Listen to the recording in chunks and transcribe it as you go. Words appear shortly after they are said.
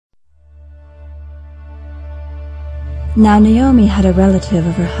Now Naomi had a relative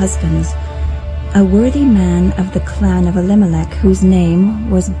of her husband's, a worthy man of the clan of Elimelech, whose name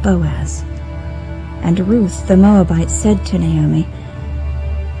was Boaz. And Ruth the Moabite said to Naomi,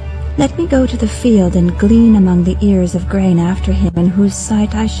 "Let me go to the field and glean among the ears of grain after him in whose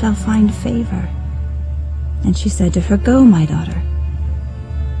sight I shall find favor." And she said to her, "Go, my daughter."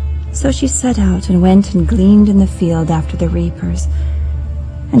 So she set out and went and gleaned in the field after the reapers.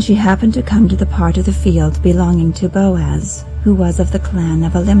 And she happened to come to the part of the field belonging to Boaz, who was of the clan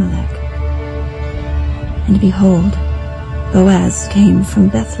of Elimelech. And behold, Boaz came from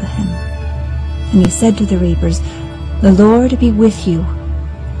Bethlehem. And he said to the reapers, "The Lord be with you."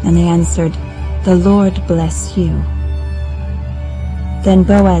 And they answered, "The Lord bless you." Then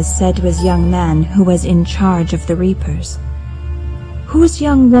Boaz said to his young man who was in charge of the reapers, "Whose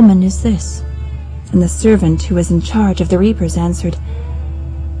young woman is this?" And the servant who was in charge of the reapers answered,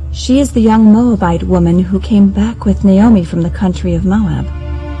 "She is the young Moabite woman who came back with Naomi from the country of Moab."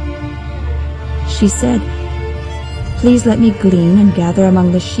 She said, "Please let me glean and gather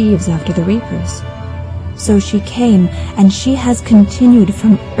among the sheaves after the reapers." So she came, and she has continued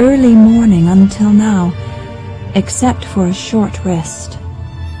from early morning until now, except for a short rest.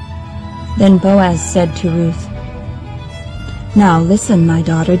 Then Boaz said to Ruth, "Now listen, my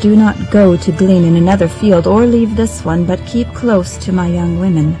daughter, do not go to glean in another field or leave this one, but keep close to my young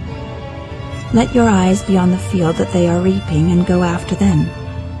women. Let your eyes be on the field that they are reaping, and go after them.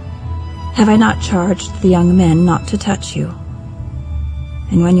 Have I not charged the young men not to touch you?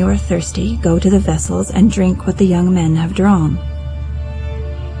 And when you are thirsty, go to the vessels and drink what the young men have drawn."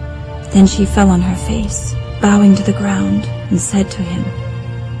 Then she fell on her face, bowing to the ground, and said to him,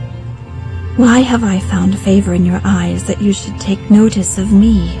 "Why have I found favor in your eyes that you should take notice of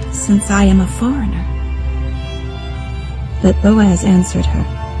me, since I am a foreigner?" But Boaz answered her,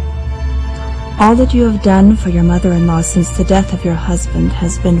 "All that you have done for your mother-in-law since the death of your husband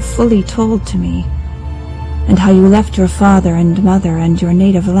has been fully told to me, and how you left your father and mother and your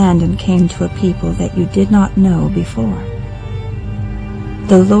native land and came to a people that you did not know before.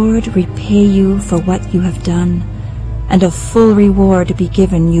 The Lord repay you for what you have done, and a full reward be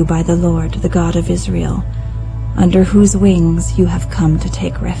given you by the Lord, the God of Israel, under whose wings you have come to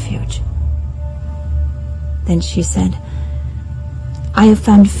take refuge." Then she said, "I have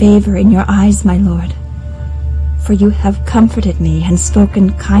found favor in your eyes, my Lord, for you have comforted me and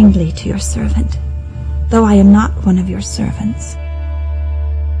spoken kindly to your servant, though I am not one of your servants."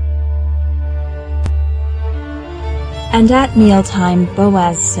 And at mealtime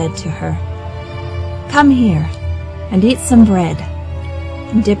Boaz said to her, "Come here, and eat some bread,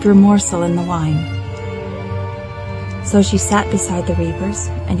 and dip your morsel in the wine." So she sat beside the reapers,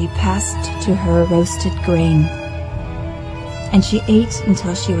 and he passed to her roasted grain. And she ate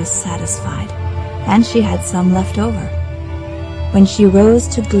until she was satisfied, and she had some left over. When she rose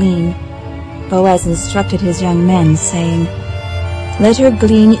to glean, Boaz instructed his young men, saying, "Let her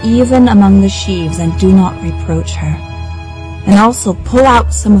glean even among the sheaves, and do not reproach her. And also pull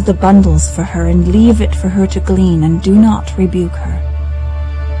out some of the bundles for her, and leave it for her to glean, and do not rebuke her."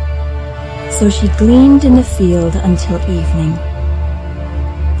 So she gleaned in the field until evening.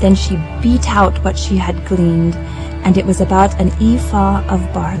 Then she beat out what she had gleaned, and it was about an ephah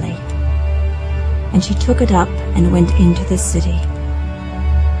of barley. And she took it up and went into the city.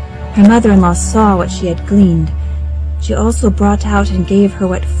 Her mother-in-law saw what she had gleaned. She also brought out and gave her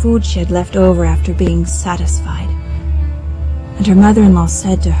what food she had left over after being satisfied. And her mother-in-law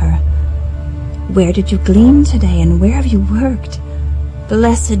said to her, "Where did you glean today, and where have you worked?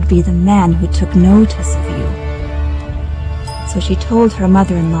 Blessed be the man who took notice of you." So she told her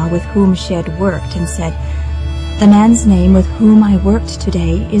mother-in-law with whom she had worked, and said, "The man's name with whom I worked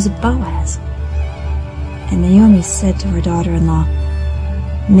today is Boaz." And Naomi said to her daughter-in-law,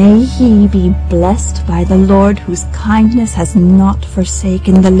 "May he be blessed by the Lord, whose kindness has not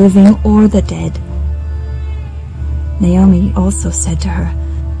forsaken the living or the dead." Naomi also said to her,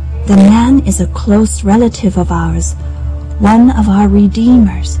 "The man is a close relative of ours, one of our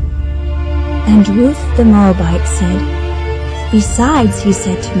redeemers." And Ruth the Moabite said, "Besides, he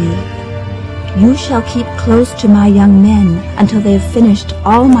said to me, 'You shall keep close to my young men until they have finished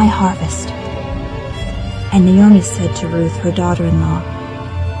all my harvest.'" And Naomi said to Ruth, her daughter-in-law,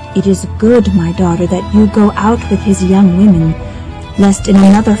 "It is good, my daughter, that you go out with his young women, lest in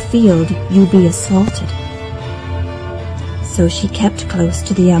another field you be assaulted." So she kept close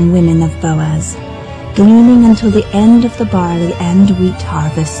to the young women of Boaz, gleaning until the end of the barley and wheat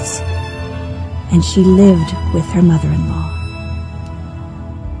harvests, and she lived with her mother-in-law.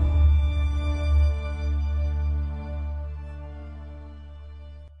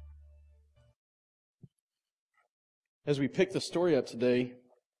 As we pick the story up today,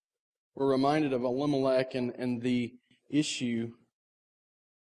 we're reminded of Elimelech and the issue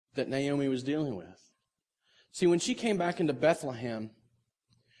that Naomi was dealing with. See, when she came back into Bethlehem,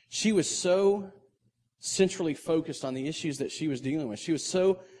 she was so centrally focused on the issues that she was dealing with. She was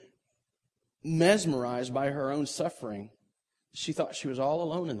so mesmerized by her own suffering, she thought she was all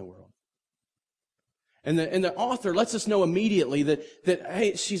alone in the world. And the author lets us know immediately that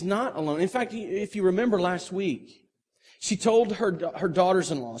hey, she's not alone. In fact, if you remember last week, she told her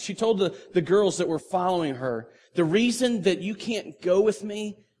daughters-in-law, she told the girls that were following her, the reason that you can't go with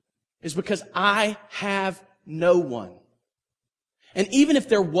me is because I have no one. And even if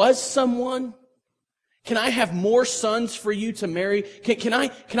there was someone, can I have more sons for you to marry? Can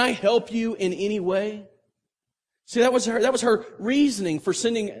I help you in any way? See, that was her reasoning for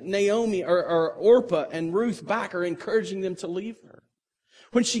sending Naomi or Orpah and Ruth back, or encouraging them to leave her.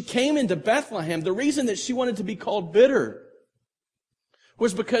 When she came into Bethlehem, the reason that she wanted to be called bitter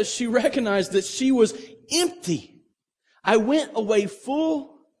was because she recognized that she was empty. I went away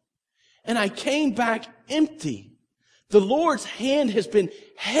full and I came back empty. The Lord's hand has been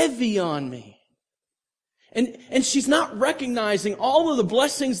heavy on me. And she's not recognizing all of the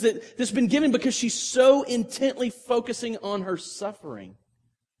blessings that's been given because she's so intently focusing on her suffering.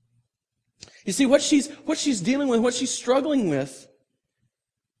 You see, what she's dealing with, what she's struggling with,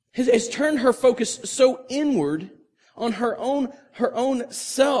 has turned her focus so inward on her own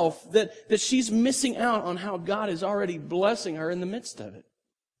self that she's missing out on how God is already blessing her in the midst of it.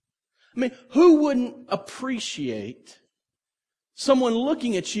 I mean, who wouldn't appreciate someone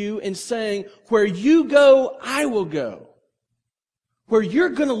looking at you and saying, where you go, I will go. Where you're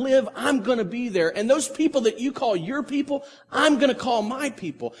going to live, I'm going to be there. And those people that you call your people, I'm going to call my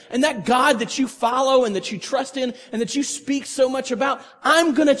people. And that God that you follow and that you trust in and that you speak so much about,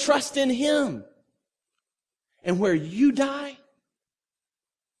 I'm going to trust in Him. And where you die,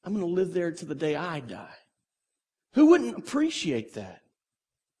 I'm going to live there to the day I die. Who wouldn't appreciate that?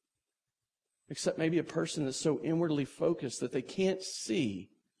 Except maybe a person that's so inwardly focused that they can't see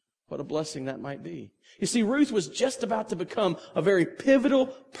what a blessing that might be. You see, Ruth was just about to become a very pivotal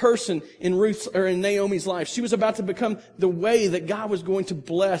person in Naomi's life. She was about to become the way that God was going to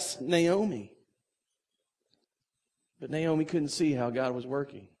bless Naomi. But Naomi couldn't see how God was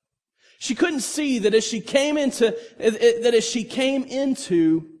working. She couldn't see that as she came into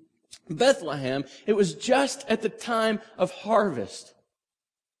Bethlehem, it was just at the time of harvest.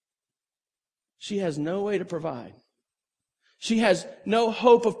 She has no way to provide. She has no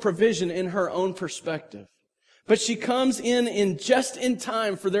hope of provision in her own perspective. But she comes in just in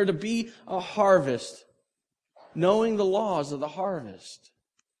time for there to be a harvest, knowing the laws of the harvest.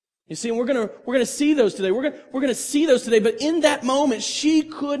 You see, and we're gonna see those today. We're gonna see those today. But in that moment, she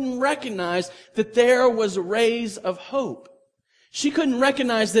couldn't recognize that there was rays of hope. She couldn't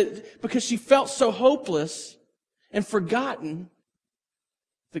recognize that because she felt so hopeless and forgotten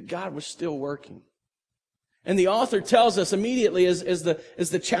that God was still working. And the author tells us immediately as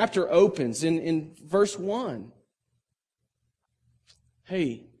the chapter opens in verse 1.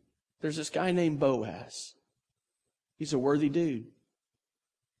 Hey, there's this guy named Boaz. He's a worthy dude.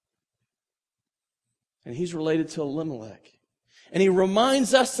 And he's related to Elimelech. And he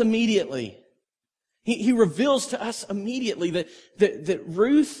reminds us immediately. He reveals to us immediately that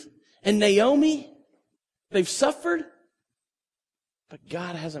Ruth and Naomi, they've suffered, but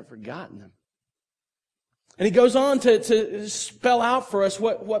God hasn't forgotten them. And he goes on to spell out for us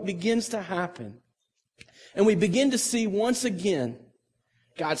what begins to happen. And we begin to see once again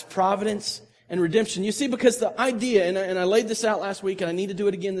God's providence and redemption. You see, because the idea, and I laid this out last week and I need to do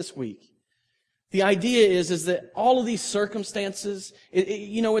it again this week. The idea is that all of these circumstances,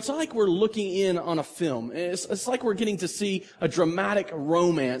 it's like we're looking in on a film. It's like we're getting to see a dramatic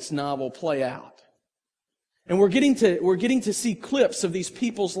romance novel play out. And we're getting to see clips of these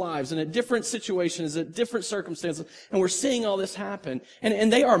people's lives and at different situations, at different circumstances, and we're seeing all this happen.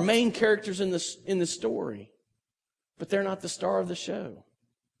 And they are main characters in the story. But they're not the star of the show.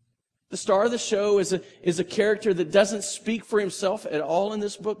 The star of the show is a character that doesn't speak for himself at all in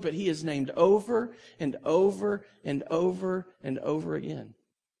this book, but he is named over and over and over and over again.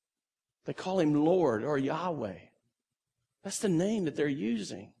 They call him Lord or Yahweh. That's the name that they're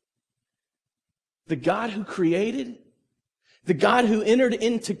using. The God who created, the God who entered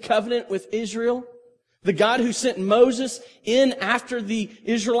into covenant with Israel, the God who sent Moses in after the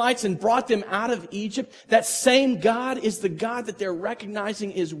Israelites and brought them out of Egypt, that same God is the God that they're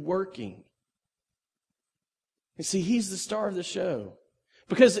recognizing is working. And see, He's the star of the show.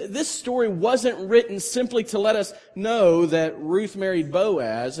 Because this story wasn't written simply to let us know that Ruth married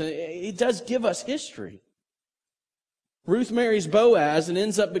Boaz. It does give us history. Ruth marries Boaz and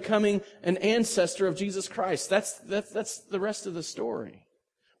ends up becoming an ancestor of Jesus Christ. That's the rest of the story.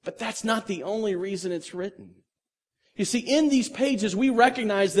 But that's not the only reason it's written. You see, in these pages, we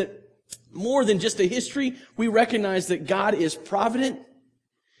recognize that more than just a history, we recognize that God is provident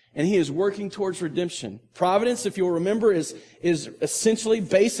and He is working towards redemption. Providence, if you'll remember, is essentially,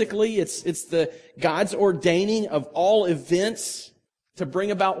 basically, it's the God's ordaining of all events to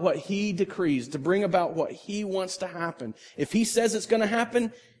bring about what He decrees, to bring about what He wants to happen. If He says it's going to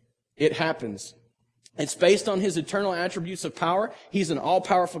happen, it happens. It's based on His eternal attributes of power. He's an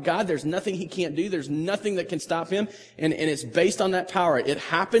all-powerful God. There's nothing He can't do. There's nothing that can stop Him. And it's based on that power. It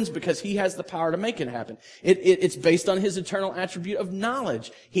happens because He has the power to make it happen. It's based on His eternal attribute of knowledge.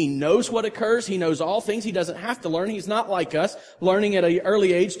 He knows what occurs. He knows all things. He doesn't have to learn. He's not like us, learning at an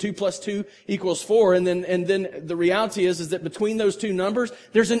early age, 2 + 2 = 4. And then the reality is that between those two numbers,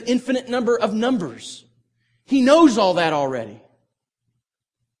 there's an infinite number of numbers. He knows all that already.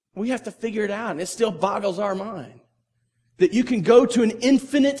 We have to figure it out, and it still boggles our mind that you can go to an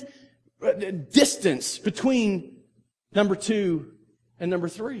infinite distance between number 2 and number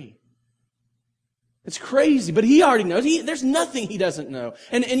 3. It's crazy, but He already knows. There's nothing He doesn't know.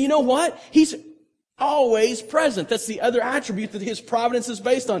 And you know what? He's always present. That's the other attribute that His providence is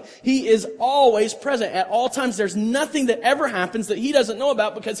based on. He is always present at all times. There's nothing that ever happens that He doesn't know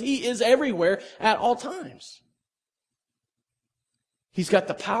about because He is everywhere at all times. He's got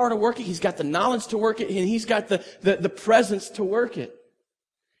the power to work it. He's got the knowledge to work it. And He's got the presence to work it.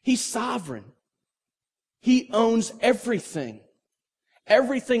 He's sovereign. He owns everything.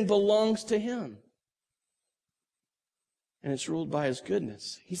 Everything belongs to Him. And it's ruled by His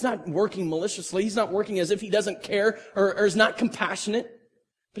goodness. He's not working maliciously. He's not working as if He doesn't care or is not compassionate.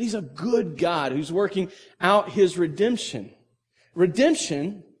 But He's a good God who's working out His redemption.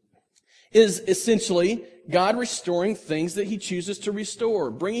 Redemption is essentially God restoring things that He chooses to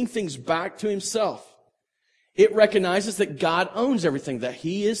restore, bringing things back to Himself. It recognizes that God owns everything, that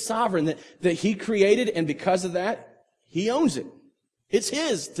He is sovereign, that He created, and because of that, He owns it. It's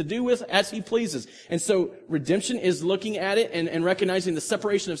His to do with as He pleases. And so redemption is looking at it and recognizing the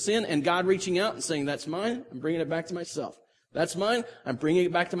separation of sin and God reaching out and saying, that's mine, I'm bringing it back to myself. That's mine, I'm bringing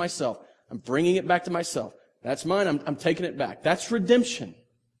it back to myself. I'm bringing it back to myself. That's mine, I'm taking it back. That's redemption.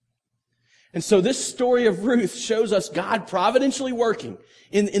 And so this story of Ruth shows us God providentially working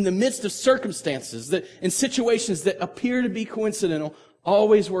in the midst of circumstances, in situations that appear to be coincidental,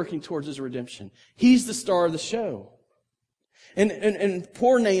 always working towards His redemption. He's the star of the show. And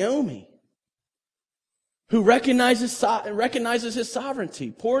poor Naomi, who recognizes His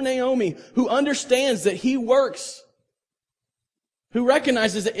sovereignty. Poor Naomi, who understands that He works. Who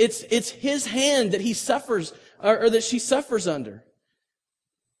recognizes that it's His hand that He suffers, or that she suffers under.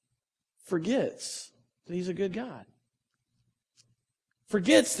 Forgets that He's a good God.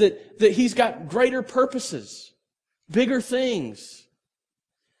 Forgets that He's got greater purposes, bigger things.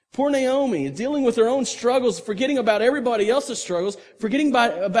 Poor Naomi, dealing with her own struggles, forgetting about everybody else's struggles, forgetting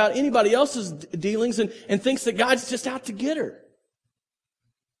about anybody else's dealings, and thinks that God's just out to get her.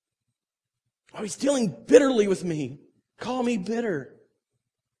 Oh, He's dealing bitterly with me. Call me bitter.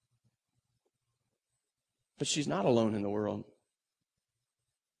 But she's not alone in the world.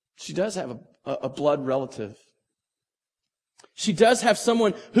 She does have a blood relative. She does have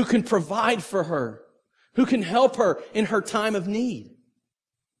someone who can provide for her, who can help her in her time of need.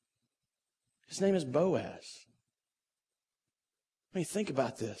 His name is Boaz. I mean, think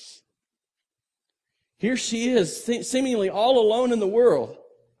about this. Here she is, seemingly all alone in the world,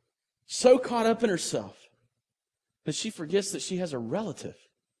 so caught up in herself that she forgets that she has a relative.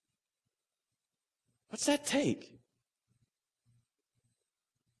 What's that take?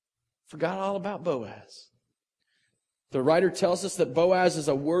 Forgot all about Boaz. The writer tells us that Boaz is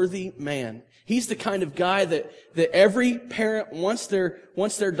a worthy man. He's the kind of guy that every parent wants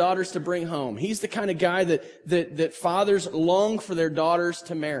their daughters to bring home. He's the kind of guy that fathers long for their daughters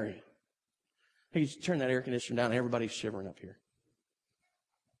to marry. Hey, you turn that air conditioner down. Everybody's shivering up here.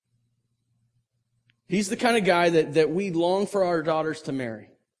 He's the kind of guy that we long for our daughters to marry.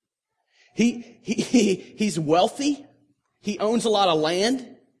 He's wealthy. He owns a lot of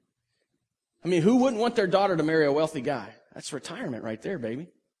land. I mean, who wouldn't want their daughter to marry a wealthy guy? That's retirement right there, baby.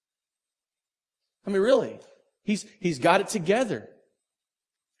 I mean, really. He's got it together.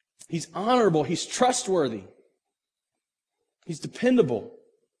 He's honorable. He's trustworthy. He's dependable.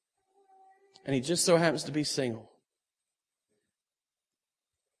 And he just so happens to be single.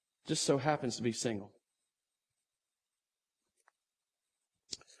 Just so happens to be single.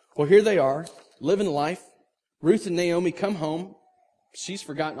 Well, here they are, living life. Ruth and Naomi come home. She's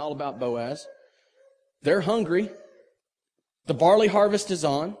forgotten all about Boaz. They're hungry. The barley harvest is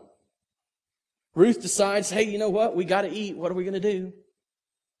on. Ruth decides, hey, you know what? We got to eat. What are we going to do?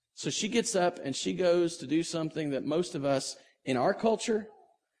 So she gets up and she goes to do something that most of us in our culture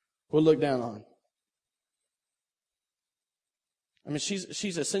would look down on. I mean,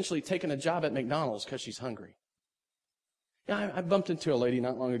 she's essentially taken a job at McDonald's because she's hungry. Yeah, I bumped into a lady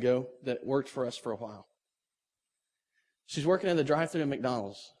not long ago that worked for us for a while. She's working at the drive-thru at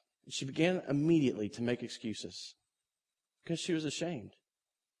McDonald's. She began immediately to make excuses because she was ashamed.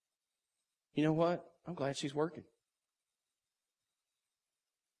 You know what? I'm glad she's working.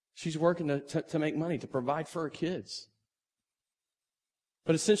 She's working to make money, to provide for her kids.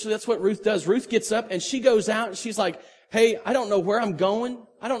 But essentially that's what Ruth does. Ruth gets up and she goes out and she's like, hey, I don't know where I'm going.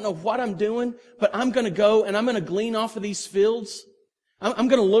 I don't know what I'm doing, but I'm going to go and I'm going to glean off of these fields. I'm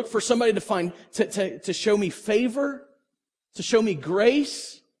going to look for somebody to show me favor, to show me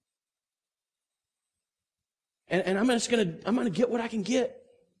grace. And I'm going to get what I can get.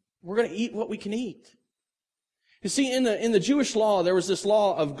 We're going to eat what we can eat. You see, in the Jewish law, there was this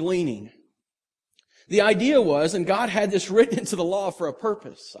law of gleaning. The idea was, and God had this written into the law for a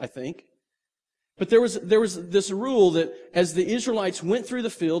purpose, I think. But there was this rule that as the Israelites went through the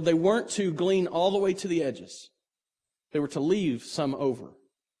field, they weren't to glean all the way to the edges. They were to leave some over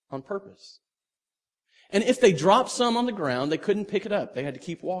on purpose. And if they dropped some on the ground, they couldn't pick it up. They had to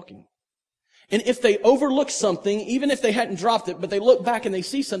keep walking. And if they overlooked something, even if they hadn't dropped it, but they look back and they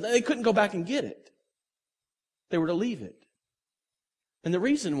see something, they couldn't go back and get it. They were to leave it. And the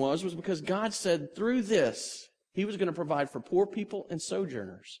reason was because God said through this, He was going to provide for poor people and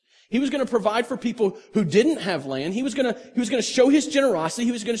sojourners. He was going to provide for people who didn't have land. He was going to show His generosity.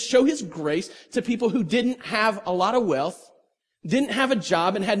 He was going to show His grace to people who didn't have a lot of wealth, didn't have a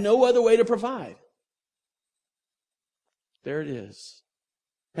job, and had no other way to provide. There it is.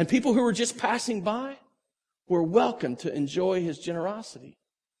 And people who were just passing by were welcome to enjoy His generosity.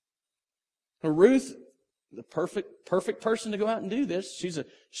 Now, Ruth, the perfect person to go out and do this. She's a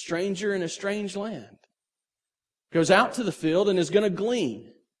stranger in a strange land. Goes out to the field and is going to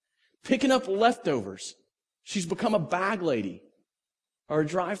glean, picking up leftovers. She's become a bag lady or a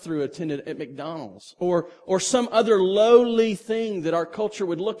drive-thru attendant at McDonald's or some other lowly thing that our culture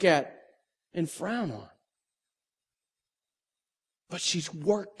would look at and frown on. But she's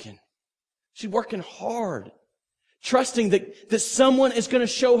working. She's working hard, trusting that someone is going to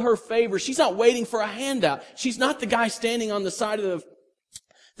show her favor. She's not waiting for a handout. She's not the guy standing on the side of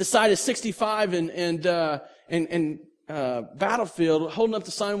 65 and Battlefield holding up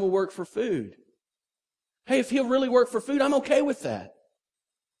the sign, "Will work for food." Hey, if he'll really work for food, I'm okay with that.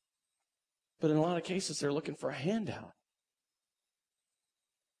 But in a lot of cases, they're looking for a handout.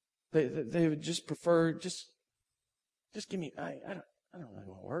 They would just prefer just give me. I don't really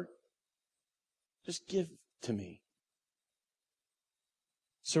want to work. Just give to me.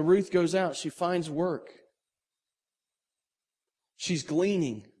 So Ruth goes out. She finds work. She's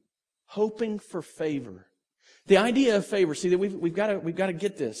gleaning, hoping for favor. The idea of favor, see, that we've got to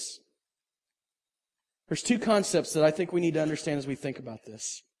get this. There's two concepts that I think we need to understand as we think about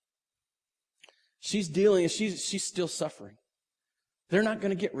this. She's still suffering. They're not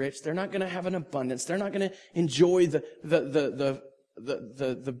going to get rich. They're not going to have an abundance. They're not going to enjoy the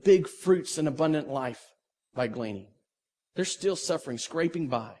big fruits and abundant life by gleaning. They're still suffering, scraping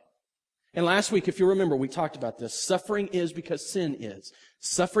by. And last week, if you remember, we talked about this. Suffering is because sin is.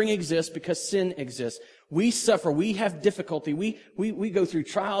 Suffering exists because sin exists. We suffer. We have difficulty. We go through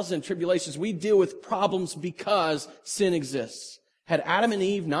trials and tribulations. We deal with problems because sin exists. Had Adam and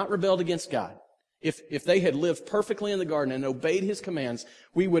Eve not rebelled against God, if they had lived perfectly in the garden and obeyed His commands,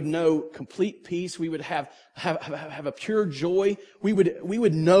 we would know complete peace. We would have a pure joy. We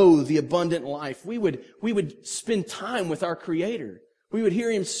would know the abundant life. We would spend time with our Creator. We would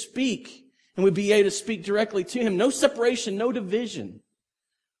hear Him speak, and we'd be able to speak directly to Him. No separation, no division.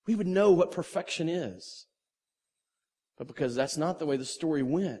 We would know what perfection is. But because that's not the way the story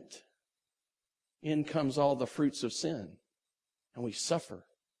went, in comes all the fruits of sin. And we suffer,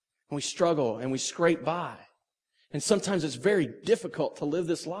 and we struggle, and we scrape by. And sometimes it's very difficult to live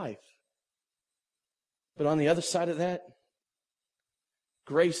this life. But on the other side of that,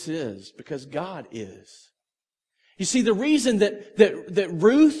 grace is because God is. You see, the reason that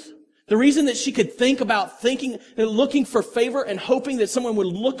Ruth, the reason that she could think about looking for favor and hoping that someone would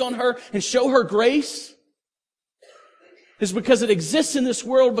look on her and show her grace is because it exists in this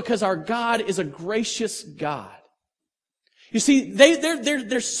world because our God is a gracious God. You see,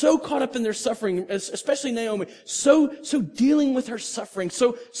 they're so caught up in their suffering, especially Naomi, so dealing with her suffering,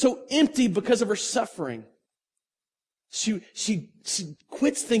 so empty because of her suffering. She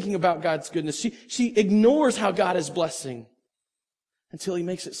quits thinking about God's goodness. She ignores how God is blessing. until He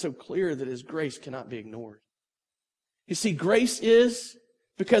makes it so clear that His grace cannot be ignored. You see, grace is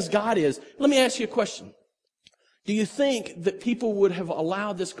because God is. Let me ask you a question. Do you think that people would have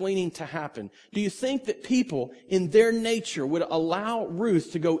allowed this gleaning to happen? Do you think that people in their nature would allow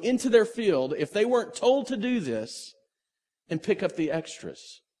Ruth to go into their field if they weren't told to do this and pick up the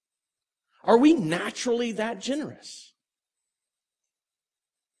extras? Are we naturally that generous?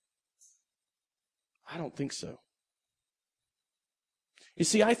 I don't think so. You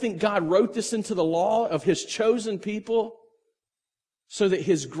see, I think God wrote this into the law of His chosen people so that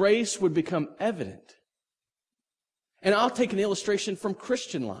His grace would become evident. And I'll take an illustration from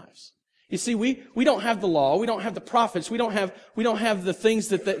Christian lives. You see, we don't have the law, we don't have the prophets, we don't have the things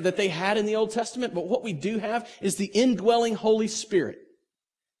that they had in the Old Testament, but what we do have is the indwelling Holy Spirit.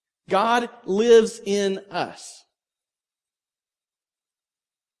 God lives in us.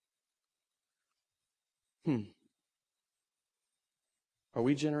 Are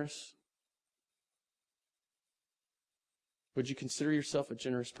we generous? Would you consider yourself a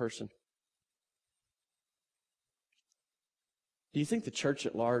generous person? Do you think the church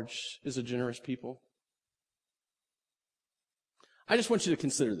at large is a generous people? I just want you to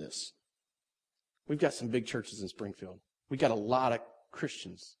consider this. We've got some big churches in Springfield. We've got a lot of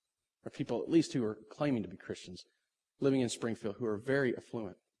Christians, or people at least who are claiming to be Christians, living in Springfield who are very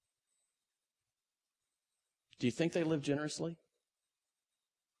affluent. Do you think they live generously?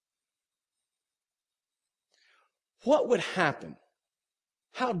 What would happen?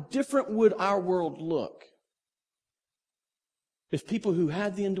 How different would our world look if people who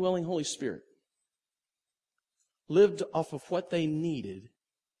had the indwelling Holy Spirit lived off of what they needed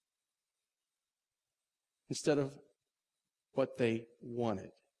instead of what they wanted?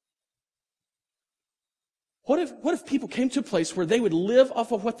 What if people came to a place where they would live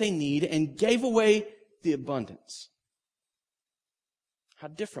off of what they need and gave away the abundance? How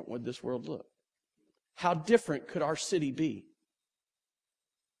different would this world look? How different could our city be?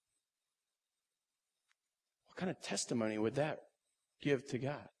 What kind of testimony would that give to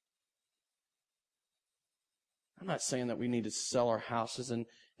God? I'm not saying that we need to sell our houses and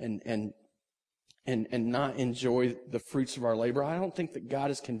not enjoy the fruits of our labor. I don't think that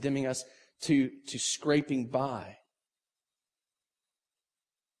God is condemning us to scraping by.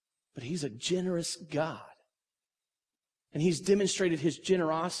 But He's a generous God. And He's demonstrated His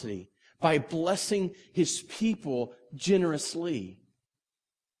generosity by blessing His people generously.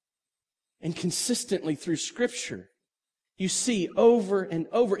 And consistently through Scripture, you see over and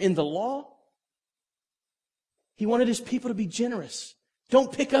over in the law, He wanted His people to be generous.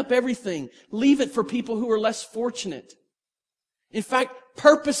 Don't pick up everything. Leave it for people who are less fortunate. In fact,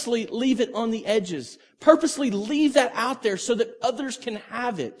 purposely leave it on the edges. Purposely leave that out there so that others can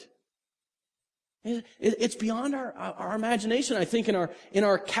have it. It's beyond our imagination, I think, in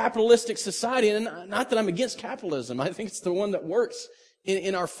our capitalistic society. And not that I'm against capitalism. I think it's the one that works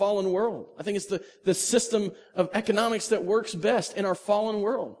in our fallen world. I think it's the system of economics that works best in our fallen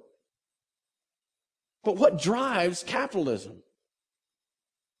world. But what drives capitalism?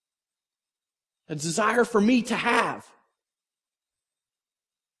 A desire for me to have.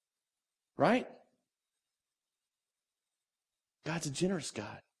 Right? God's a generous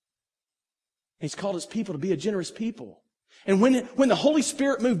God. He's called His people to be a generous people. And when the Holy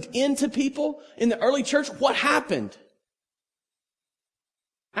Spirit moved into people in the early church, what happened?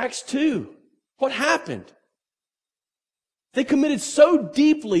 Acts 2. What happened? They committed so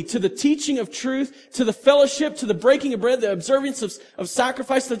deeply to the teaching of truth, to the fellowship, to the breaking of bread, the observance of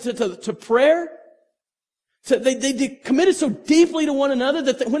sacrifice, to prayer. So they committed so deeply to one another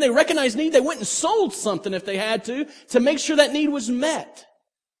that when they recognized need, they went and sold something if they had to make sure that need was met.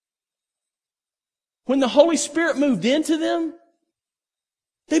 When the Holy Spirit moved into them,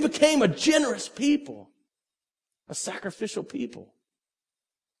 they became a generous people, a sacrificial people.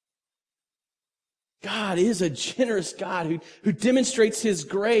 God is a generous God who demonstrates His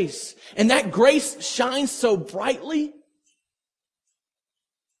grace. And that grace shines so brightly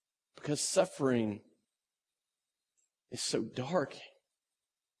because suffering is so dark.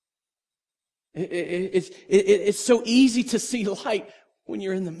 It's so easy to see light when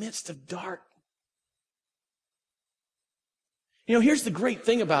you're in the midst of dark. You know, here's the great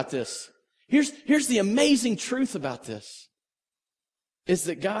thing about this. Here's the amazing truth about this. Is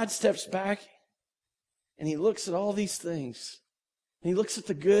that God steps back and He looks at all these things. And He looks at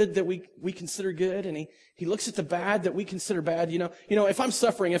the good that we consider good, and He looks at the bad that we consider bad. You know, if I'm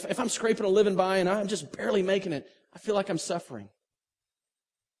suffering, if I'm scraping a living by and I'm just barely making it, I feel like I'm suffering.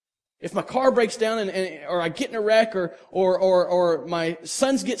 If my car breaks down or I get in a wreck or my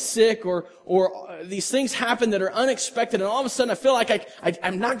sons get sick or these things happen that are unexpected and all of a sudden I feel like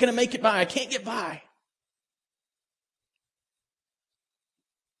I'm not going to make it by. I can't get by.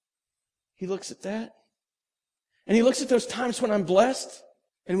 He looks at that. And He looks at those times when I'm blessed.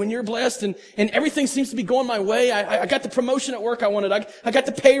 And when you're blessed and everything seems to be going my way. I got the promotion at work I wanted. I got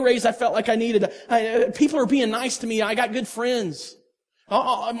the pay raise I felt like I needed. People are being nice to me. I got good friends.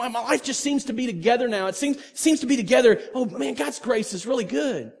 My life just seems to be together now. It seems to be together. Oh man, God's grace is really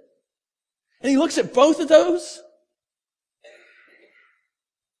good. And He looks at both of those.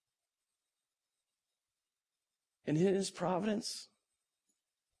 And in His providence,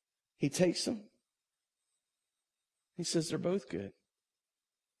 He takes them. He says they're both good.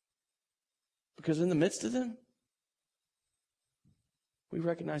 Because in the midst of them, we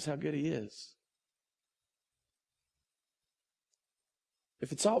recognize how good He is.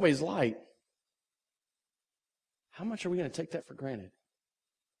 If it's always light, how much are we going to take that for granted?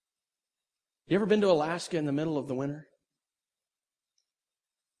 You ever been to Alaska in the middle of the winter?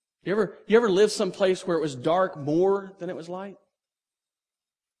 You ever lived someplace where it was dark more than it was light?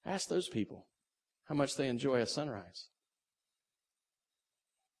 Ask those people how much they enjoy a sunrise.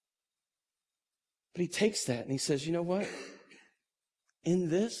 But He takes that and He says, you know what? In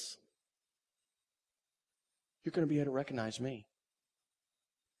this, you're going to be able to recognize me.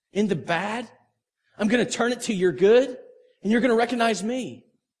 In the bad, I'm going to turn it to your good, and you're going to recognize me.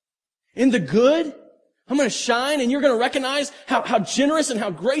 In the good, I'm going to shine, and you're going to recognize how generous and how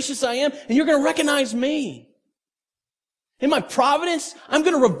gracious I am, and you're going to recognize me. In my providence, I'm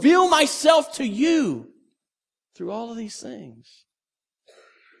going to reveal myself to you through all of these things.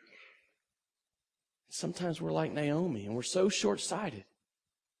 Sometimes we're like Naomi, and we're so short-sighted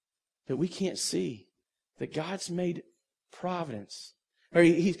that we can't see that God's made providence, or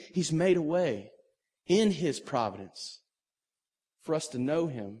He's made a way in His providence for us to know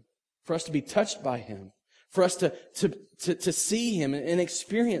Him, for us to be touched by Him, for us to see Him and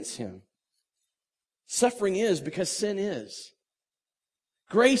experience Him. Suffering is because sin is.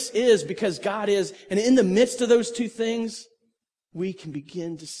 Grace is because God is. And in the midst of those two things, we can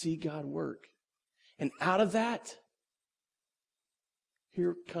begin to see God work. And out of that,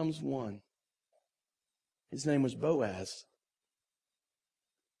 here comes one. His name was Boaz.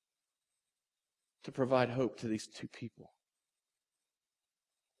 To provide hope to these two people.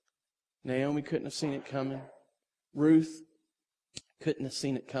 Naomi couldn't have seen it coming. Ruth couldn't have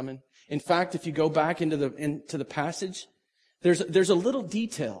seen it coming. In fact, if you go back into the passage, there's a little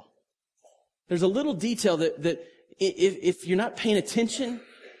detail. There's a little detail that if you're not paying attention,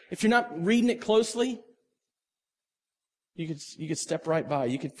 if you're not reading it closely, you could step right by.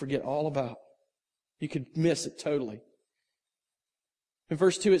 You could forget all about. You could miss it totally. In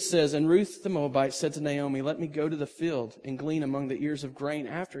verse 2 it says, and Ruth the Moabite said to Naomi, let me go to the field and glean among the ears of grain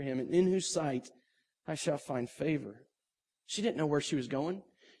after him, and in whose sight I shall find favor. She didn't know where she was going.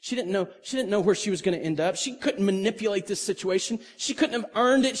 She didn't know where she was going to end up. She couldn't manipulate this situation. She couldn't have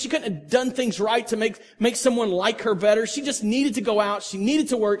earned it. She couldn't have done things right to make someone like her better. She just needed to go out. She needed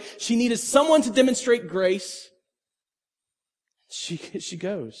to work. She needed someone to demonstrate grace. She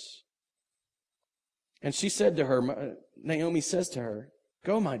goes. And she said to her, Naomi says to her,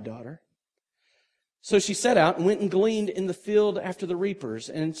 go, my daughter. So she set out and went and gleaned in the field after the reapers.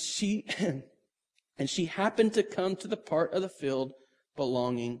 And she happened to come to the part of the field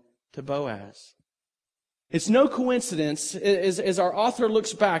belonging to Boaz. It's no coincidence, as our author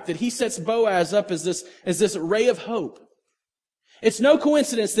looks back, that he sets Boaz up as this ray of hope. It's no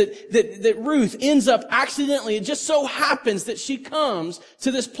coincidence that Ruth ends up accidentally, it just so happens that she comes to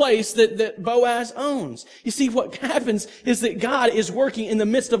this place that Boaz owns. You see, what happens is that God is working in the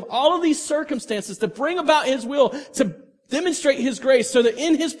midst of all of these circumstances to bring about His will, to demonstrate His grace, so that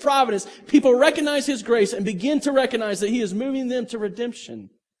in His providence, people recognize His grace and begin to recognize that He is moving them to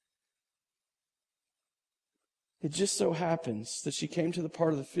redemption. It just so happens that she came to the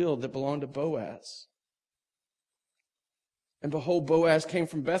part of the field that belonged to Boaz. And behold, Boaz came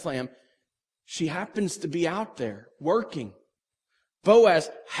from Bethlehem. She happens to be out there working. Boaz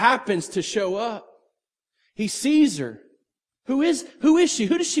happens to show up. He sees her. Who is she?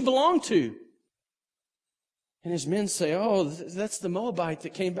 Who does she belong to? And his men say, oh, that's the Moabite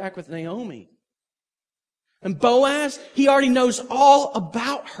that came back with Naomi. And Boaz, he already knows all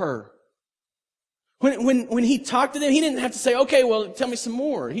about her. When he talked to them, he didn't have to say, okay, well, tell me some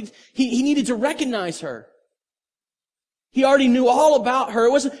more. He needed to recognize her. He already knew all about her.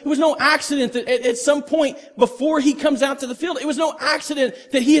 It was no accident that at some point before he comes out to the field, it was no accident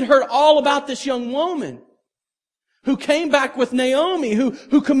that he had heard all about this young woman. who came back with Naomi,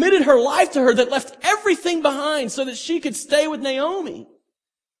 who committed her life to her, that left everything behind so that she could stay with Naomi.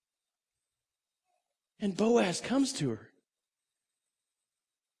 And Boaz comes to her.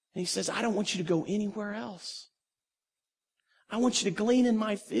 And he says, I don't want you to go anywhere else. I want you to glean in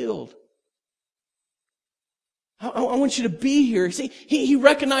my field. I want you to be here. See, he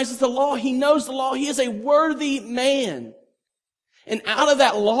recognizes the law. He knows the law. He is a worthy man. And out of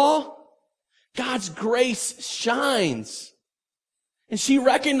that law, God's grace shines. And she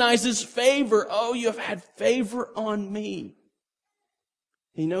recognizes favor. Oh, you have had favor on me.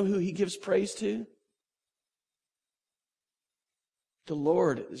 You know who he gives praise to? The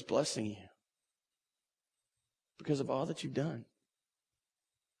Lord is blessing you because of all that you've done.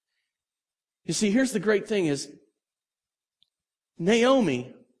 You see, here's the great thing is,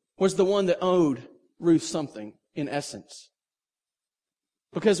 Naomi was the one that owed Ruth something, in essence.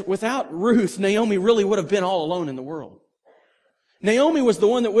 Because without Ruth, Naomi really would have been all alone in the world. Naomi was the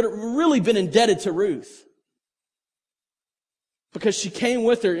one that would have really been indebted to Ruth. Because she came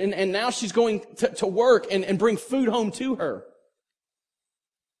with her, and now she's going to work and bring food home to her.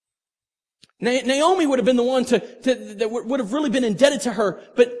 Naomi would have been the one that would have really been indebted to her,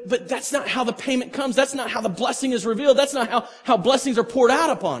 but that's not how the payment comes. That's not how the blessing is revealed. That's not how blessings are poured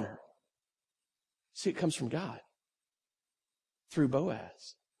out upon her. See, it comes from God. Through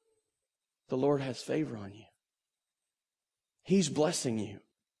Boaz. The Lord has favor on you. He's blessing you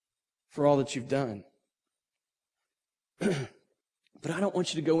for all that you've done. But I don't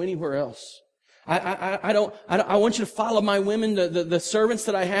want you to go anywhere else. I want you to follow my women, the servants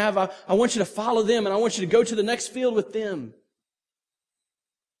that I have. I want you to follow them, and I want you to go to the next field with them.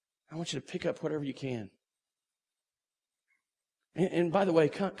 I want you to pick up whatever you can. And by the way,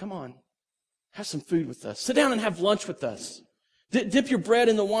 come on. Have some food with us. Sit down and have lunch with us. Dip your bread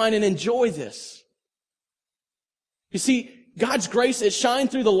in the wine and enjoy this. You see, God's grace, it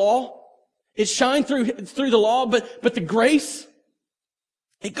shined through the law. It shined through the law, but the grace,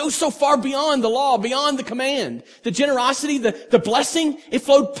 it goes so far beyond the law, beyond the command. The generosity, the blessing, it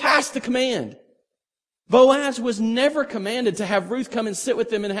flowed past the command. Boaz was never commanded to have Ruth come and sit with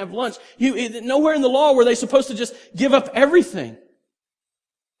them and have lunch. Nowhere in the law were they supposed to just give up everything.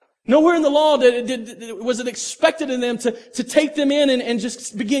 Nowhere in the law was it expected in them to take them in and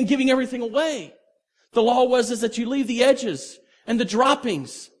just begin giving everything away. The law was that you leave the edges and the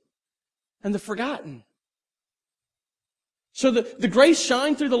droppings and the forgotten. So the grace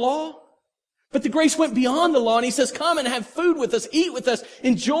shined through the law, but the grace went beyond the law, and he says, come and have food with us, eat with us,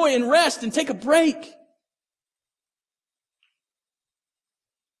 enjoy and rest and take a break.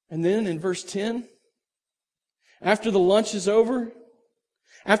 And then in verse 10, after the lunch is over,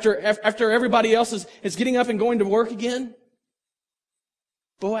 after everybody else is getting up and going to work again,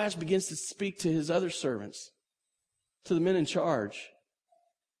 Boaz begins to speak to his other servants, to the men in charge.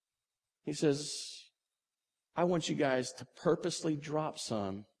 He says, I want you guys to purposely drop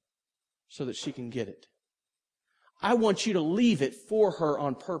some so that she can get it. I want you to leave it for her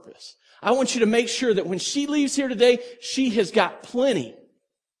on purpose. I want you to make sure that when she leaves here today, she has got plenty.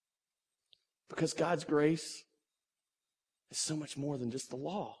 Because God's grace is so much more than just the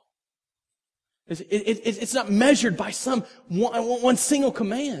law. It's not measured by some one single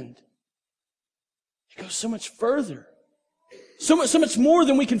command. It goes so much further. So much more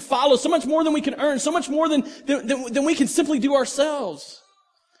than we can follow, so much more than we can earn, so much more than we can simply do ourselves.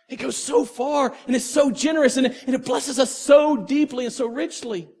 It goes so far, and it's so generous, and it blesses us so deeply and so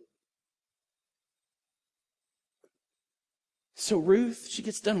richly. So Ruth, she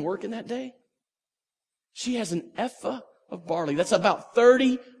gets done working that day. She has an ephah of barley. That's about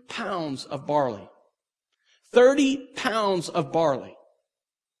 30 pounds of barley. 30 pounds of barley.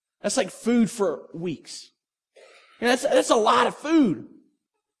 That's like food for weeks. And that's a lot of food.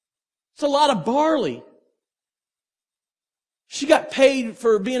 It's a lot of barley. She got paid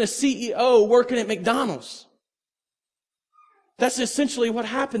for being a CEO working at McDonald's. That's essentially what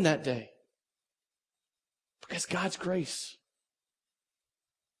happened that day. Because God's grace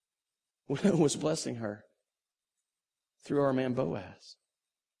was blessing her through our man Boaz.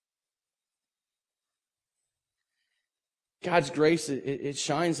 God's grace, it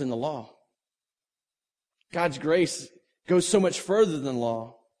shines in the law. God's grace goes so much further than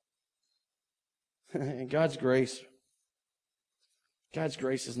law. And God's grace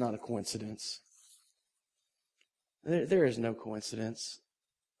is not a coincidence. There is no coincidence.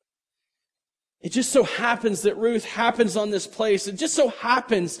 It just so happens that Ruth happens on this place. It just so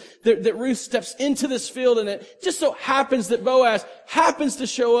happens that Ruth steps into this field, and it just so happens that Boaz happens to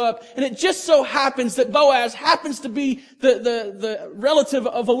show up, and it just so happens that Boaz happens to be the relative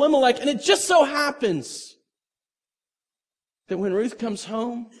of Elimelech, and it just so happens that when Ruth comes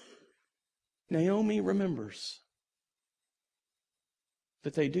home, Naomi remembers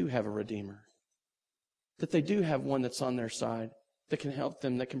that they do have a Redeemer, that they do have one that's on their side, that can help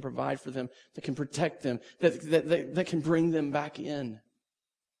them, that can provide for them, that can protect them, that can bring them back in.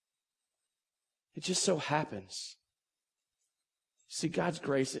 It just so happens. See, God's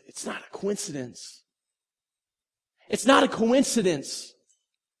grace, it's not a coincidence. It's not a coincidence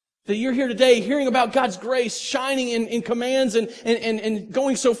that you're here today hearing about God's grace shining in commands and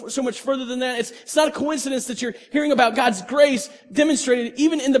going so much further than that. It's not a coincidence that you're hearing about God's grace demonstrated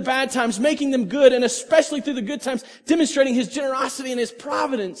even in the bad times, making them good, and especially through the good times, demonstrating His generosity and His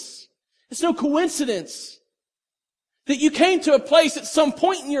providence. It's no coincidence that you came to a place at some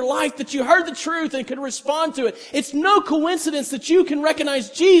point in your life that you heard the truth and could respond to it. It's no coincidence that you can recognize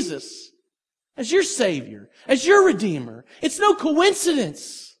Jesus as your Savior, as your Redeemer. It's no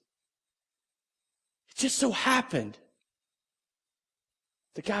coincidence. It just so happened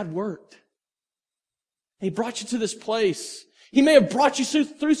that God worked. He brought you to this place. He may have brought you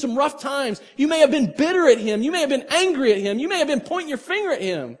through some rough times. You may have been bitter at Him. You may have been angry at Him. You may have been pointing your finger at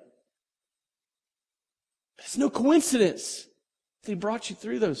Him. But it's no coincidence that He brought you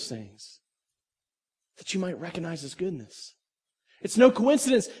through those things, that you might recognize His goodness. It's no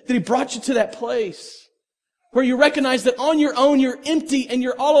coincidence that He brought you to that place where you recognize that on your own you're empty and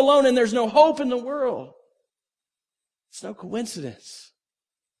you're all alone and there's no hope in the world. It's no coincidence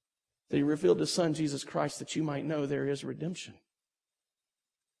that He revealed His Son, Jesus Christ, that you might know there is redemption.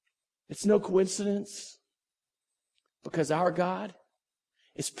 It's no coincidence because our God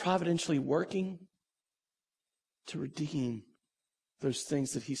is providentially working to redeem those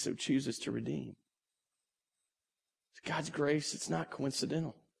things that He so chooses to redeem. God's grace, it's not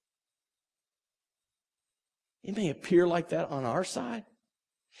coincidental. It may appear like that on our side.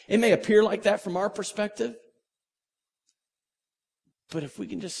 It may appear like that from our perspective. But if we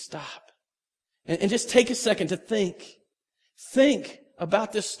can just stop and just take a second to think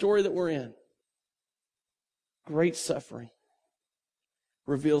about this story that we're in. Great suffering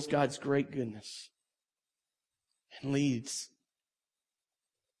reveals God's great goodness and leads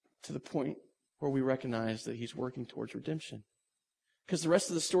to the point where we recognize that He's working towards redemption. Because the rest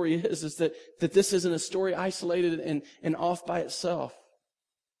of the story is that this isn't a story isolated and off by itself.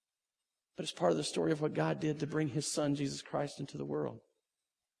 But it's part of the story of what God did to bring His Son, Jesus Christ, into the world.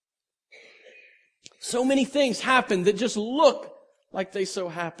 So many things happened that just look like they so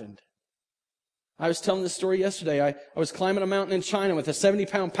happened. I was telling this story yesterday. I was climbing a mountain in China with a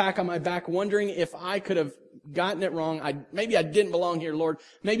 70-pound pack on my back, wondering if I could have gotten it wrong. Maybe I didn't belong here, Lord.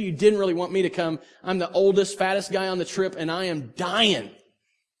 Maybe You didn't really want me to come. I'm the oldest, fattest guy on the trip, and I am dying.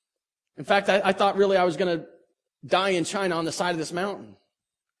 In fact, I thought really I was going to die in China on the side of this mountain.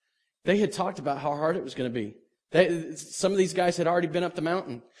 They had talked about how hard it was going to be. Some of these guys had already been up the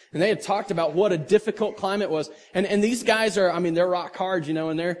mountain, and they had talked about what a difficult climb it was. And these guys are, they're rock hard,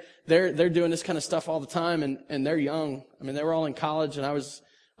 and they're doing this kind of stuff all the time, and they're young. They were all in college, and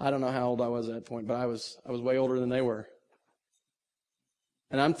I don't know how old I was at that point, but I was way older than they were.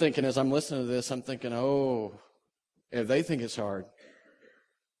 And I'm thinking, as I'm listening to this, I'm thinking, oh, if they think it's hard.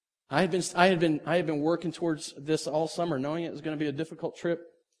 I had been working towards this all summer, knowing it was going to be a difficult trip,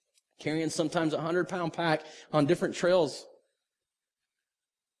 carrying sometimes a 100-pound pack on different trails.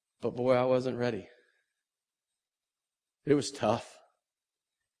 But boy, I wasn't ready. It was tough.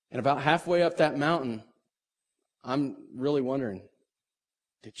 And about halfway up that mountain, I'm really wondering,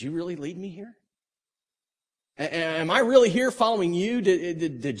 did You really lead me here? Am I really here following You?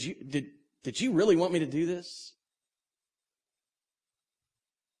 Did You really want me to do this?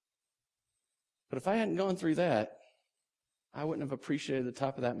 But if I hadn't gone through that, I wouldn't have appreciated the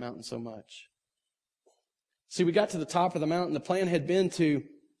top of that mountain so much. See, we got to the top of the mountain. The plan had been to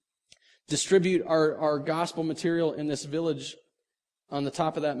distribute our gospel material in this village on the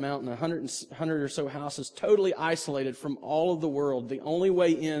top of that mountain, 100 or so houses, totally isolated from all of the world. The only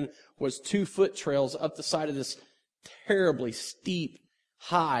way in was 2 foot trails up the side of this terribly steep,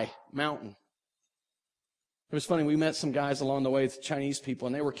 high mountain. It was funny, we met some guys along the way, Chinese people,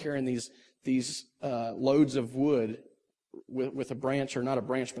 and they were carrying these loads of wood with a branch, or not a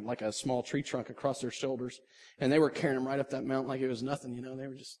branch, but like a small tree trunk across their shoulders. And they were carrying them right up that mountain like it was nothing, They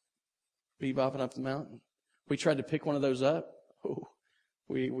were just bebopping up the mountain. We tried to pick one of those up. Oh,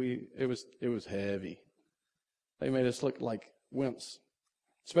 it was heavy. They made us look like wimps,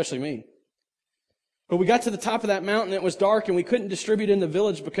 especially me. But we got to the top of that mountain. It was dark, and we couldn't distribute in the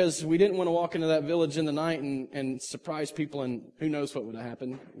village because we didn't want to walk into that village in the night and surprise people, and who knows what would have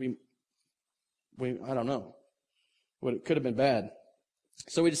happened. I don't know. It could have been bad.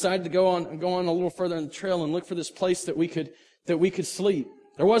 So we decided to go on a little further on the trail and look for this place that we could that we could sleep.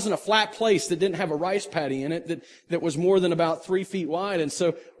 There wasn't a flat place that didn't have a rice paddy in it that was more than about 3 feet wide. And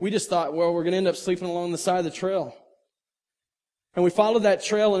so we just thought, well, we're going to end up sleeping along the side of the trail. And we followed that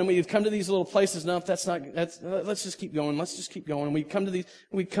trail, and we'd come to these little places. No, let's just keep going. Let's just keep going. And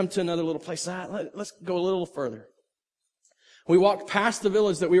we'd come to another little place. Let's go a little further. We walked past the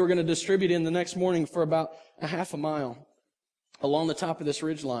village that we were going to distribute in the next morning for about a half a mile along the top of this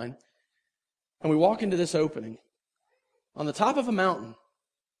ridge line. And we walk into this opening on the top of a mountain.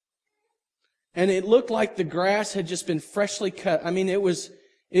 And it looked like the grass had just been freshly cut. I mean, it was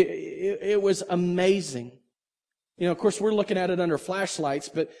amazing. You know, of course, we're looking at it under flashlights,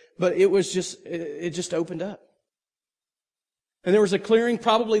 but it just opened up. And there was a clearing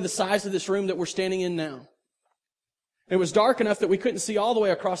probably the size of this room that we're standing in now. It was dark enough that we couldn't see all the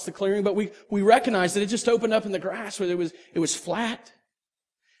way across the clearing, but we recognized that it just opened up in the grass where it was flat.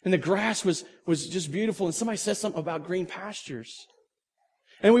 And the grass was just beautiful. And somebody said something about green pastures.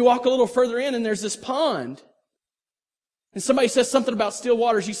 And we walk a little further in, and there's this pond. And somebody says something about still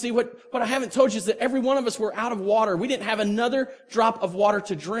waters. You see, what I haven't told you is that every one of us were out of water. We didn't have another drop of water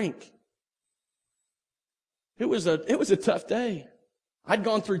to drink. It was a tough day. I'd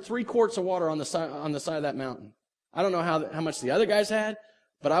gone through 3 quarts of water on the side of that mountain. I don't know how much the other guys had,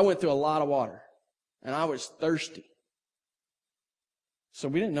 but I went through a lot of water. And I was thirsty. So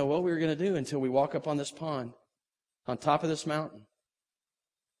we didn't know what we were going to do until we walk up on this pond, on top of this mountain.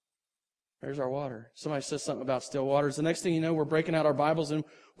 There's our water. Somebody says something about still waters. The next thing you know, we're breaking out our Bibles and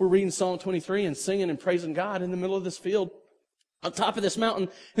we're reading Psalm 23 and singing and praising God in the middle of this field, on top of this mountain,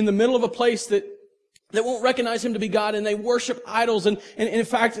 in the middle of a place that won't recognize Him to be God, and they worship idols. And in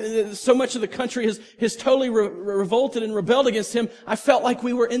fact, so much of the country has totally revolted and rebelled against Him. I felt like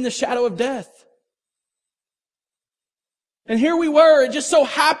we were in the shadow of death. And here we were. It just so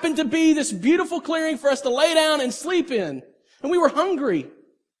happened to be this beautiful clearing for us to lay down and sleep in. And we were hungry.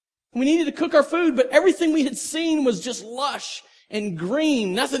 We needed to cook our food, but everything we had seen was just lush and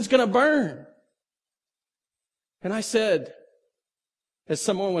green. Nothing's going to burn. And I said, as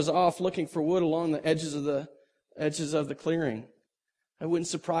someone was off looking for wood along the edges of the clearing, it wouldn't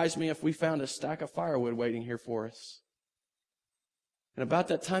surprise me if we found a stack of firewood waiting here for us. And about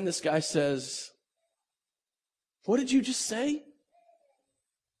that time, this guy says, "What did you just say?"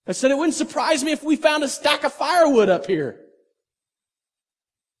 I said, "It wouldn't surprise me if we found a stack of firewood up here."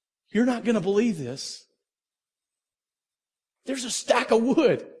 You're not going to believe this. There's a stack of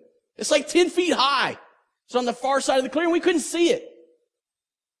wood. It's like 10 feet high. It's on the far side of the clearing. We couldn't see it.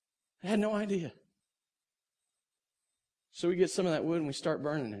 I had no idea. So we get some of that wood and we start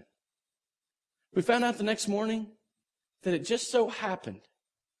burning it. We found out the next morning that it just so happened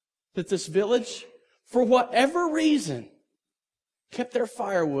that this village, for whatever reason, kept their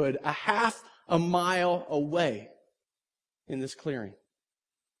firewood a half a mile away in this clearing.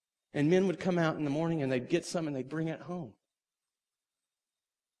 And men would come out in the morning and they'd get some and they'd bring it home.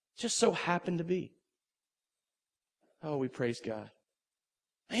 Just so happened to be. Oh, we praise God.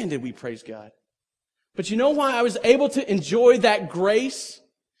 Man, did we praise God. But you know why I was able to enjoy that grace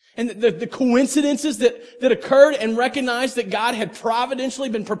and the coincidences that occurred and recognize that God had providentially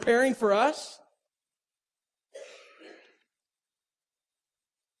been preparing for us?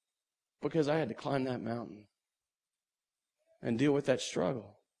 Because I had to climb that mountain and deal with that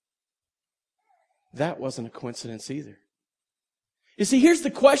struggle. That wasn't a coincidence either. You see, here's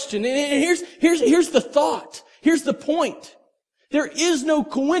the question, and here's the thought. Here's the point. There is no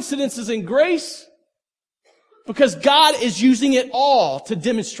coincidences in grace because God is using it all to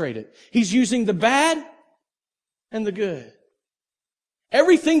demonstrate it. He's using the bad and the good.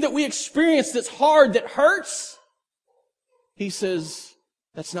 Everything that we experience that's hard, that hurts, He says,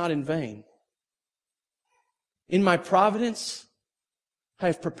 that's not in vain. In my providence, I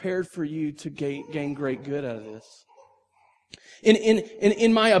have prepared for you to gain great good out of this.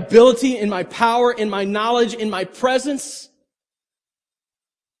 In my ability, in my power, in my knowledge, in my presence,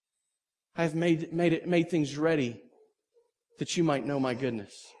 I have made things ready that you might know my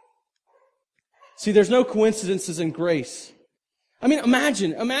goodness. See, there's no coincidences in grace. I mean,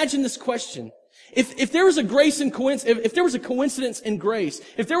 imagine this question. If there was a if there was a coincidence in grace,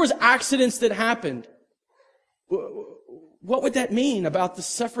 if there was accidents that happened, what would that mean about the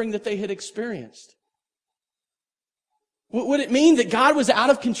suffering that they had experienced? Would it mean that God was out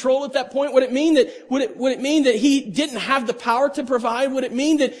of control at that point? Would it mean that He didn't have the power to provide? Would it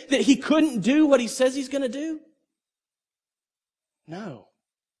mean that He couldn't do what He says He's going to do? No.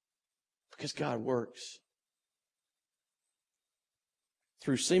 Because God works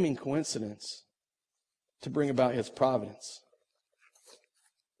through seeming coincidence to bring about His providence.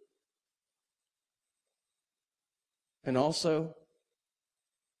 And also,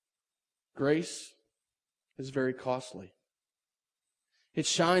 grace is very costly. It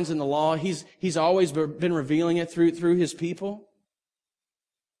shines in the law. He's always been revealing it through His people.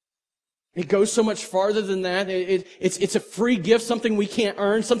 It goes so much farther than that. It's a free gift, something we can't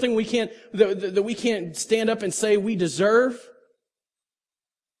earn, something that we can't stand up and say we deserve.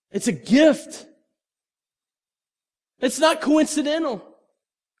 It's a gift. It's not coincidental.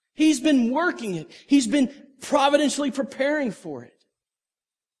 He's been working it. He's been providentially preparing for it.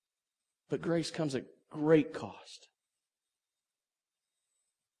 But grace comes at great cost.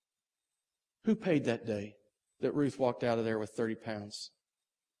 Who paid that day that Ruth walked out of there with 30 pounds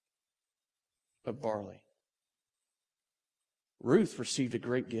of barley? Ruth received a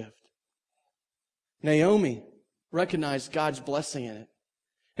great gift. Naomi recognized God's blessing in it.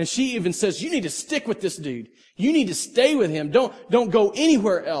 And she even says, you need to stick with this dude. You need to stay with him. Don't go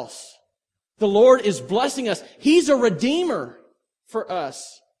anywhere else. The Lord is blessing us. He's a redeemer for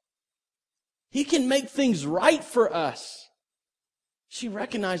us. He can make things right for us. She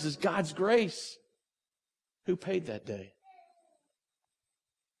recognizes God's grace. Who paid that day?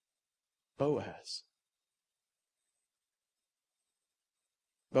 Boaz.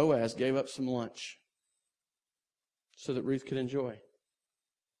 Boaz gave up some lunch so that Ruth could enjoy.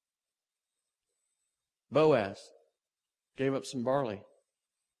 Boaz gave up some barley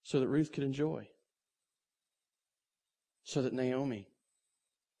so that Ruth could enjoy. So that Naomi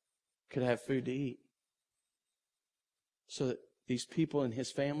could have food to eat. So that these people in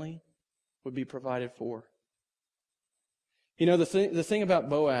his family would be provided for. You know, the thing about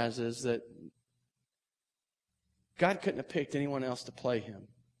Boaz is that God couldn't have picked anyone else to play him.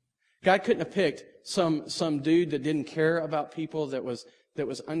 God couldn't have picked some dude that didn't care about people, that was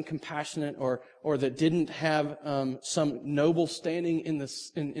uncompassionate, or that didn't have some noble standing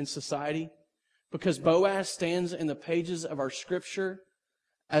in society. Because Boaz stands in the pages of our Scripture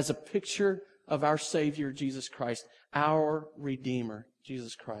as a picture of our Savior, Jesus Christ, our Redeemer,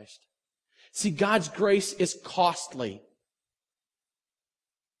 Jesus Christ. See, God's grace is costly.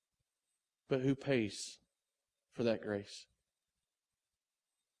 But who pays for that grace?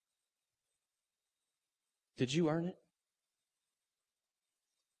 Did you earn it?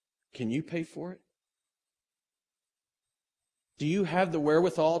 Can you pay for it? Do you have the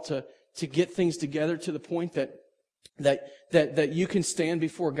wherewithal to get things together to the point that you can stand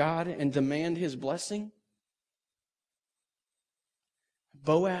before God and demand His blessing?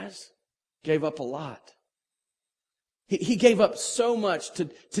 Boaz gave up a lot. He gave up so much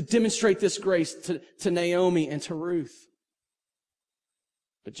to demonstrate this grace to Naomi and to Ruth.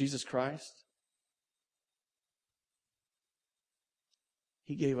 But Jesus Christ,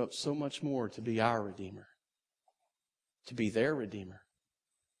 He gave up so much more to be our Redeemer, to be their Redeemer,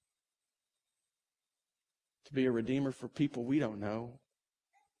 to be a Redeemer for people we don't know,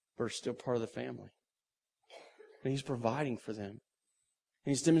 but are still part of the family. And He's providing for them.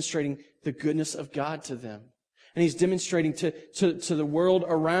 And He's demonstrating the goodness of God to them. And He's demonstrating to the world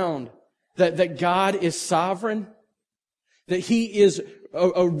around that God is sovereign, that He is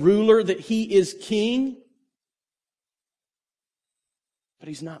a ruler, that He is king. But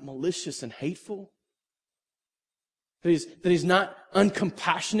He's not malicious and hateful. That He's not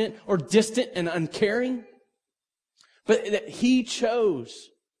uncompassionate or distant and uncaring. But that He chose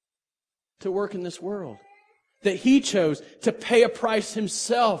to work in this world. That He chose to pay a price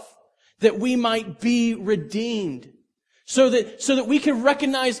Himself that we might be redeemed. So that we can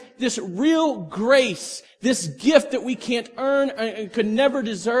recognize this real grace, this gift that we can't earn and could never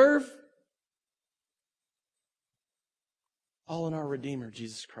deserve. All in our Redeemer,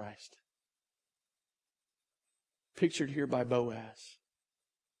 Jesus Christ. Pictured here by Boaz,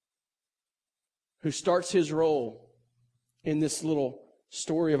 who starts his role in this little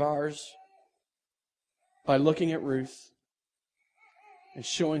story of ours by looking at Ruth and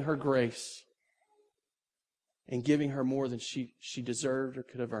showing her grace and giving her more than she deserved or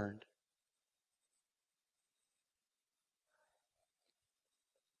could have earned.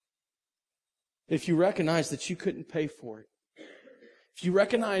 If you recognize that you couldn't pay for it, if you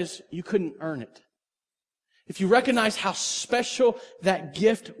recognize you couldn't earn it, if you recognize how special that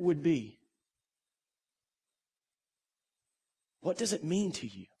gift would be, what does it mean to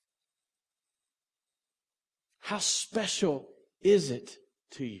you? How special is it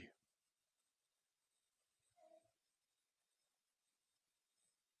to you?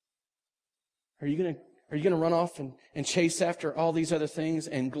 Are you going to run off and chase after all these other things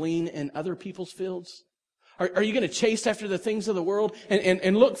and glean in other people's fields? Are you going to chase after the things of the world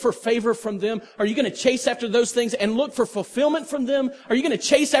and look for favor from them? Are you going to chase after those things and look for fulfillment from them? Are you going to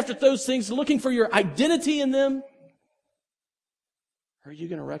chase after those things looking for your identity in them? Or are you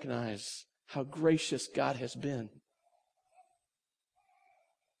going to recognize how gracious God has been?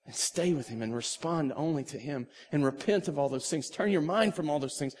 And stay with Him and respond only to Him and repent of all those things. Turn your mind from all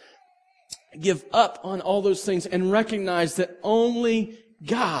those things. Give up on all those things and recognize that only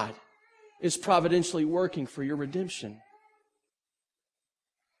God is providentially working for your redemption.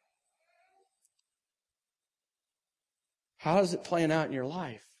 How is it playing out in your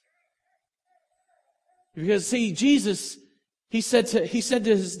life? Because see, Jesus, He said to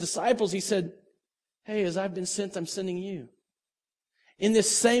His disciples, He said, hey, as I've been sent, I'm sending you. In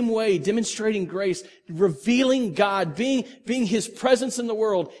this same way, demonstrating grace, revealing God, being His presence in the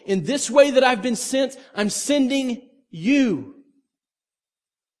world. In this way that I've been sent, I'm sending you.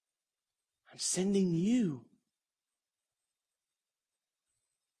 I'm sending you.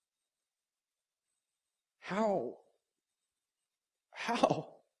 How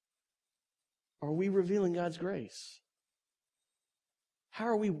are we revealing God's grace? How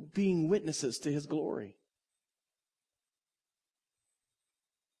are we being witnesses to His glory?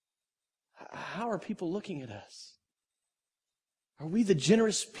 How are people looking at us? Are we the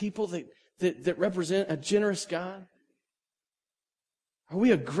generous people that represent a generous God? Are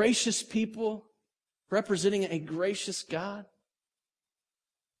we a gracious people representing a gracious God?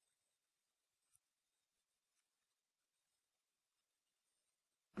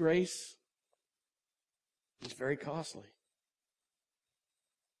 Grace is very costly.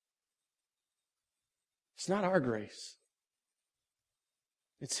 It's not our grace.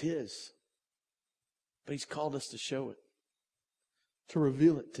 It's His. But He's called us to show it, to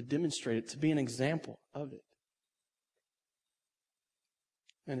reveal it, to demonstrate it, to be an example of it.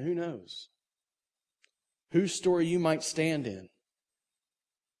 And who knows whose story you might stand in,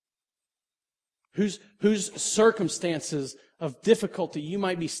 whose circumstances of difficulty you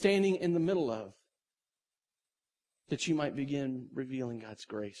might be standing in the middle of, that you might begin revealing God's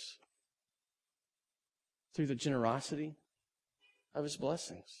grace through the generosity of His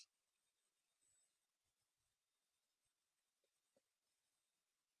blessings.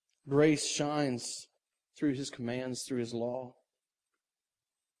 Grace shines through His commands, through His law.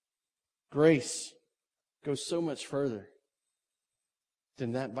 Grace goes so much further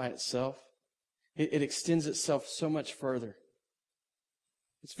than that by itself. It extends itself so much further.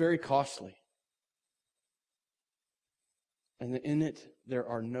 It's very costly. And in it, there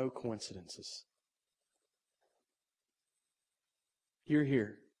are no coincidences. You're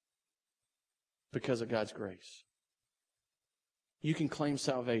here because of God's grace. You can claim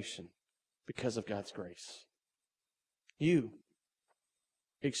salvation because of God's grace. You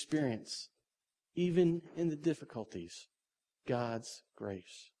experience, even in the difficulties, God's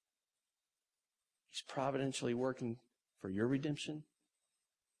grace. He's providentially working for your redemption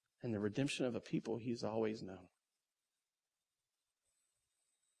and the redemption of a people He's always known.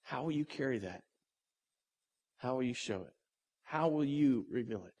 How will you carry that? How will you show it? How will you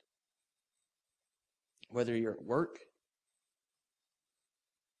reveal it? Whether you're at work,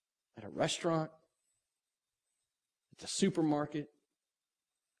 at a restaurant, at the supermarket,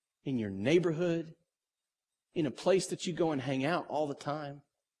 in your neighborhood, in a place that you go and hang out all the time.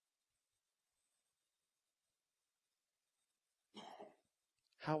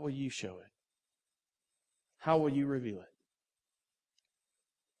 How will you show it? How will you reveal it?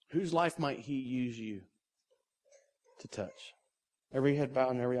 Whose life might He use you to touch? Every head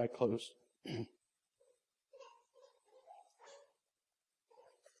bowed and every eye closed.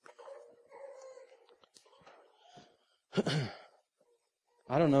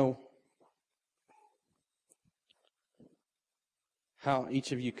 I don't know how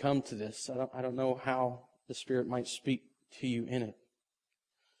each of you come to this. I don't know how the Spirit might speak to you in it.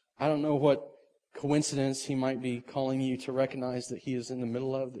 I don't know what coincidence He might be calling you to recognize that He is in the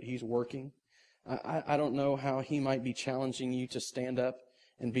middle of, that He's working. I don't know how He might be challenging you to stand up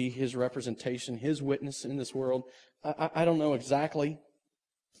and be His representation, His witness in this world. I don't know exactly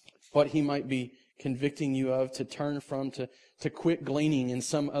what He might be convicting you of, to turn from, to quit gleaning in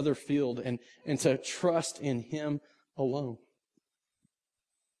some other field and to trust in Him alone.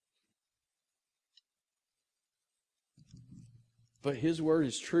 But His word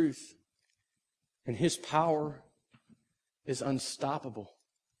is truth, and His power is unstoppable.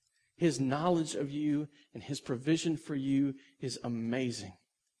 His knowledge of you and His provision for you is amazing.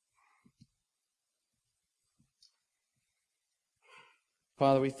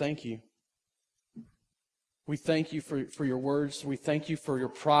 Father, we thank You. We thank You for Your words. We thank You for Your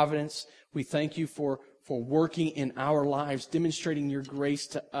providence. We thank You for working in our lives, demonstrating Your grace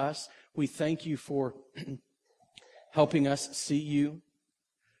to us. We thank You for helping us see You,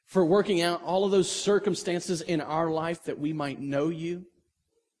 for working out all of those circumstances in our life that we might know You.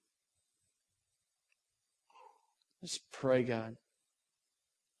 Just pray, God,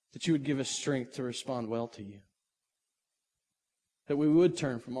 that you would give us strength to respond well to you. That we would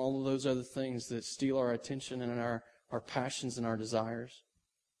turn from all of those other things that steal our attention and our passions and our desires.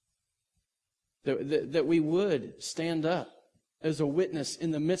 That we would stand up as a witness in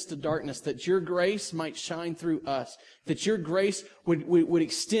the midst of darkness, that your grace might shine through us, that your grace would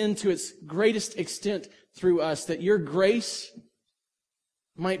extend to its greatest extent through us, that your grace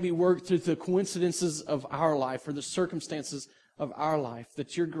might be worked through the coincidences of our life or the circumstances of our life,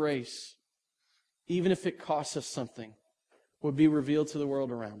 that your grace, even if it costs us something, would be revealed to the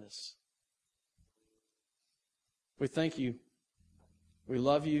world around us. We thank you. We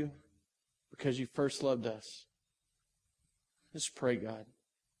love you because you first loved us. Just pray, God,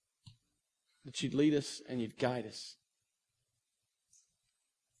 that you'd lead us and you'd guide us.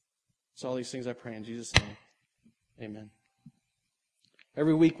 It's all these things I pray in Jesus' name. Amen.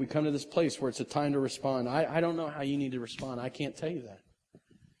 Every week we come to this place where it's a time to respond. I don't know how you need to respond. I can't tell you that.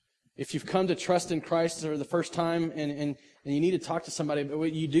 If you've come to trust in Christ for the first time and you need to talk to somebody,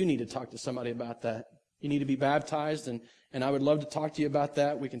 you do need to talk to somebody about that. You need to be baptized, and I would love to talk to you about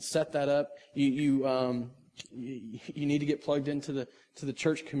that. We can set that up. You need to get plugged into the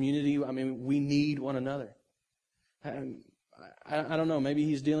church community. I mean, we need one another. I don't know. Maybe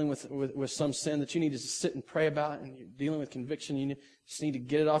he's dealing with some sin that you need to sit and pray about, and you're dealing with conviction. You just need to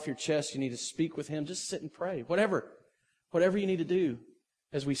get it off your chest. You need to speak with him. Just sit and pray. Whatever you need to do.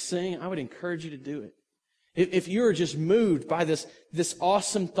 As we sing, I would encourage you to do it. If you're just moved by this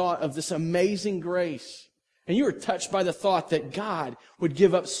awesome thought of this amazing grace, and you are touched by the thought that God would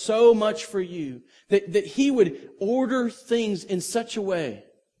give up so much for you, that He would order things in such a way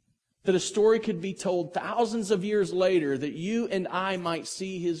that a story could be told thousands of years later that you and I might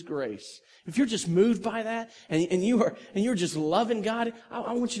see His grace. If you're just moved by that and you're just loving God,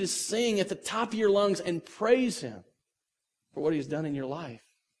 I want you to sing at the top of your lungs and praise Him for what He's done in your life.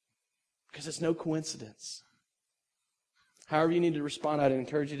 Because it's no coincidence. However you need to respond, I'd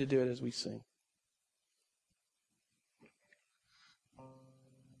encourage you to do it as we sing.